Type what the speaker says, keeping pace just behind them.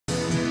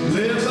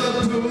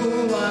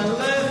school I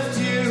left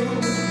you.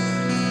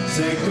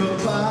 Say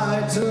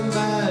goodbye to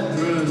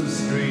Madras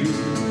Street.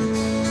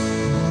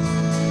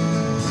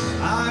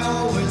 I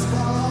always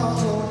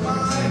follow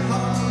my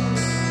heart,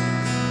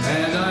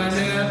 and I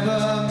never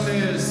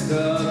missed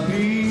a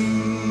beat.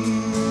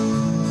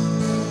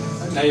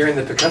 Now you're in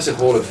the Percussive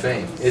Hall of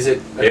Fame. Is it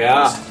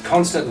a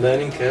constant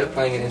learning curve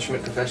playing an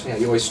instrument professionally? Are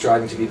you always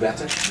striving to be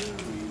better?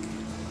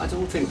 I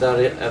don't think that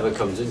it ever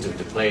comes into it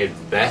to play it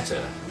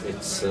better.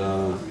 It's,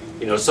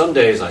 you know, some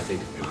days I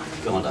think, my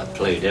God, I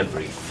played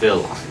every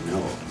fill I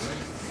know.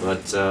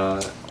 But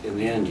in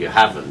the end you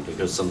haven't,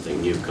 because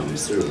something new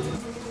comes through.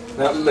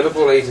 Now,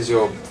 Liverpool 8 is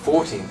your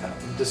 14th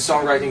album. Does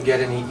songwriting get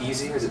any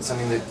easier? Is it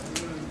something that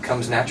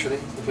comes naturally,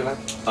 if you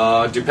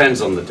like? Depends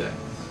on the day.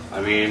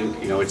 I mean,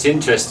 you know, it's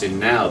interesting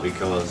now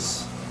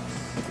because,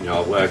 you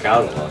know, I work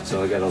out a lot,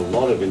 so I get a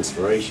lot of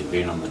inspiration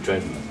being on the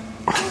treadmill.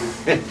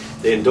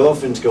 The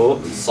endorphins go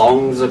up and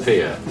songs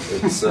appear.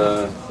 It's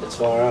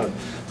far out.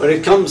 But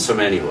it comes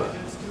from anywhere.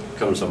 It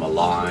comes from a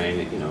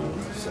line, you know,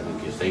 something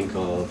you think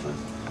of. And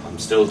I'm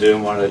still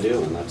doing what I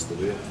do, and that's the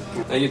deal.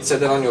 Now, you'd said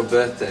that on your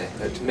birthday,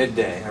 at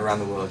midday around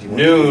the world, you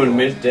noon,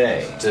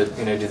 midday, to,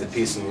 you know, do the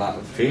peace and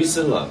love. Peace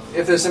and love.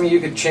 If there's something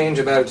you could change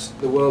about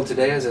the world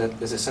today, is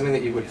there something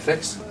that you would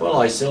fix?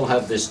 Well, I still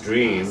have this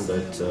dream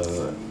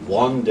that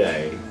one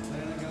day,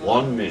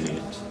 1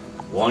 minute,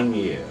 1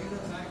 year,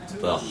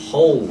 the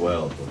whole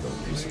world will go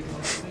peace and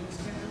love,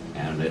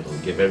 and it'll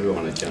give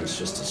everyone a chance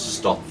just to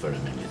stop for a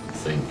minute and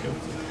think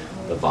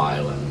of the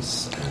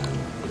violence and,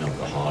 you know,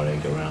 the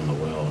heartache around the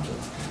world,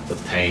 the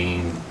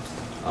pain.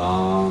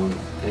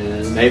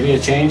 And maybe a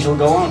change will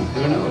go on.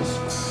 Who knows?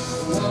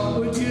 What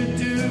would you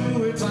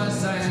do if I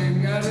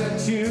sang at a